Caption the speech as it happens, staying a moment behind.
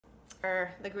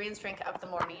for the greens drink of the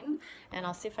morning, and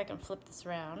I'll see if I can flip this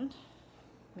around.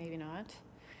 Maybe not.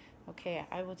 Okay,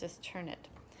 I will just turn it.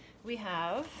 We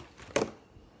have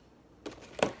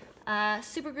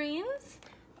super greens,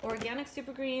 organic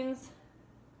super greens,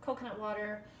 coconut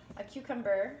water, a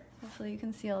cucumber. Hopefully you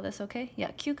can see all this okay.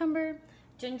 Yeah, cucumber,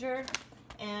 ginger,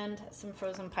 and some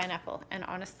frozen pineapple. And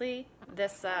honestly,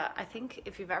 this, I think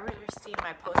if you've ever seen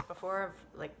my post before, of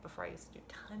like before I used to do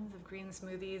tons of green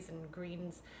smoothies and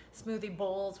greens smoothie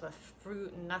bowls with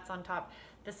fruit and nuts on top,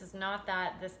 this is not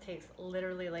that. This takes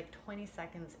literally like 20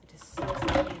 seconds. It is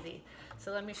so easy.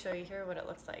 So let me show you here what it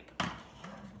looks like.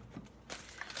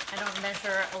 I don't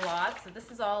measure a lot, so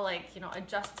this is all like, you know,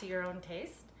 adjust to your own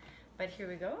taste. But here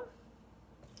we go.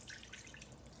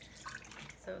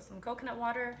 So some coconut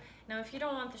water. Now if you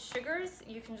don't want the sugars,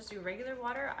 you can just do regular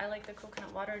water. I like the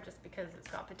coconut water just because it's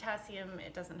got potassium.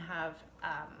 It doesn't have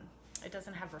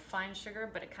refined sugar,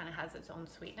 but it kind of has its own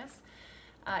sweetness.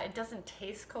 It doesn't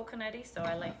taste coconutty, so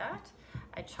I like that.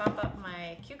 I chop up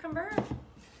my cucumber.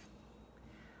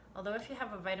 Although if you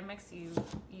have a Vitamix,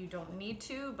 you don't need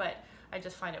to, but I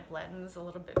just find it blends a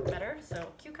little bit better. So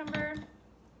cucumber,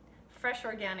 fresh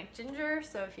organic ginger.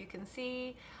 So if you can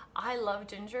see, I love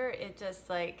ginger. It just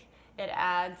like, it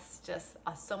adds just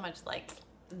so much like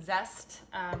zest.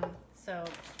 So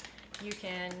you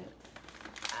can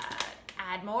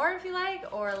add more if you like,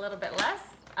 or a little bit less.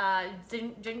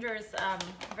 Ginger is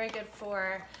very good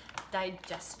for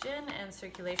digestion and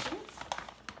circulation.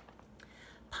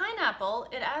 Pineapple,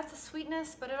 it adds a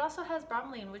sweetness, but it also has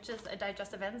bromelain, which is a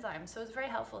digestive enzyme. So it's very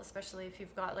helpful, especially if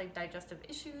you've got like digestive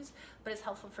issues, but it's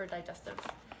helpful for digestive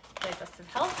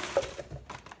health.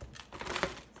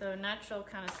 So natural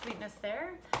kind of sweetness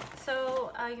there.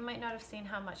 So you might not have seen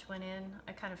how much went in.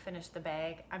 I kind of finished the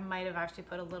bag. I might have actually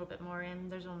put a little bit more in.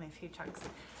 There's only a few chunks,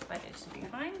 but it should be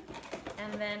fine.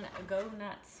 And then go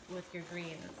nuts with your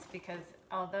greens, because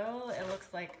although it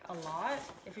looks like a lot,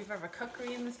 if you've ever cooked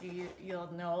greens,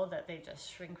 you'll know that they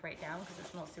just shrink right down because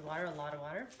it's mostly water, a lot of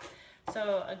water.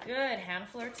 So a good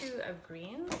handful or two of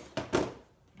greens.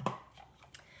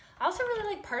 I also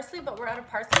really like parsley, but we're out of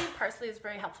parsley. Parsley is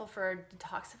very helpful for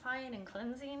detoxifying and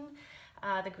cleansing.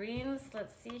 The greens,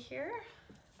 let's see here.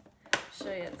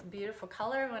 Show you its beautiful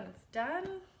color when it's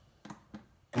done.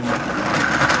 You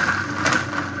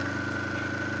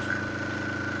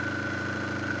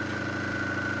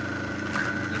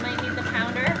might need the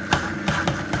pounder.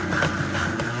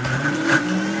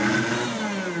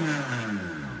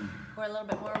 Or a little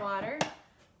bit more water,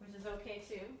 which is okay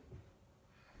too.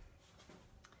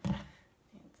 I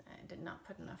did not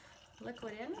put enough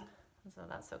liquid in, so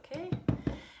that's okay.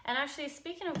 And actually,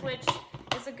 speaking of which,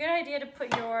 it's a good idea to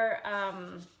put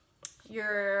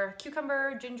your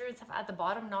cucumber, ginger and stuff at the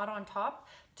bottom, not on top,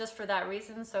 just for that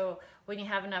reason. So when you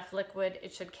have enough liquid,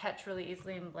 it should catch really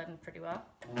easily and blend pretty well.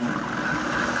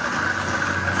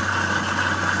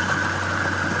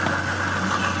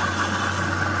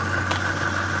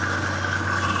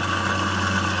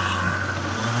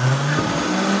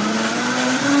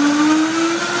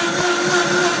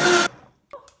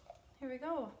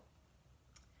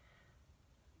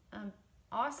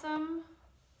 Awesome,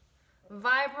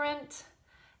 vibrant,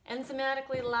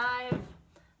 enzymatically live,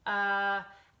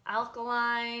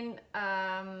 alkaline,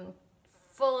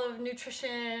 full of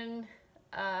nutrition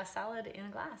salad in a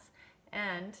glass.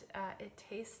 And it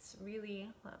tastes really,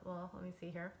 well, let me see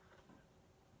here.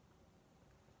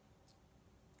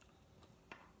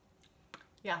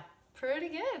 Yeah, pretty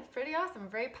good, pretty awesome,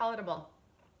 very palatable.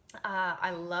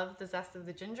 I love the zest of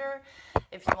the ginger.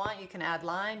 If you want, you can add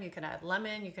lime, you can add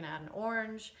lemon, you can add an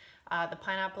orange. The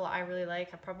pineapple I really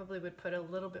like. I probably would put a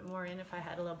little bit more in if I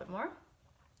had a little bit more,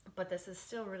 but this is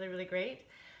still really, really great.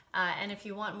 And if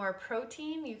you want more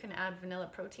protein, you can add vanilla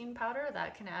protein powder.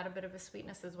 That can add a bit of a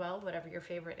sweetness as well, whatever your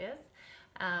favorite is.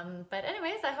 But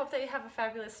anyways, I hope that you have a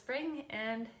fabulous spring,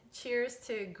 and cheers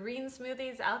to green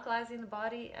smoothies, alkalizing the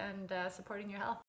body and supporting your health.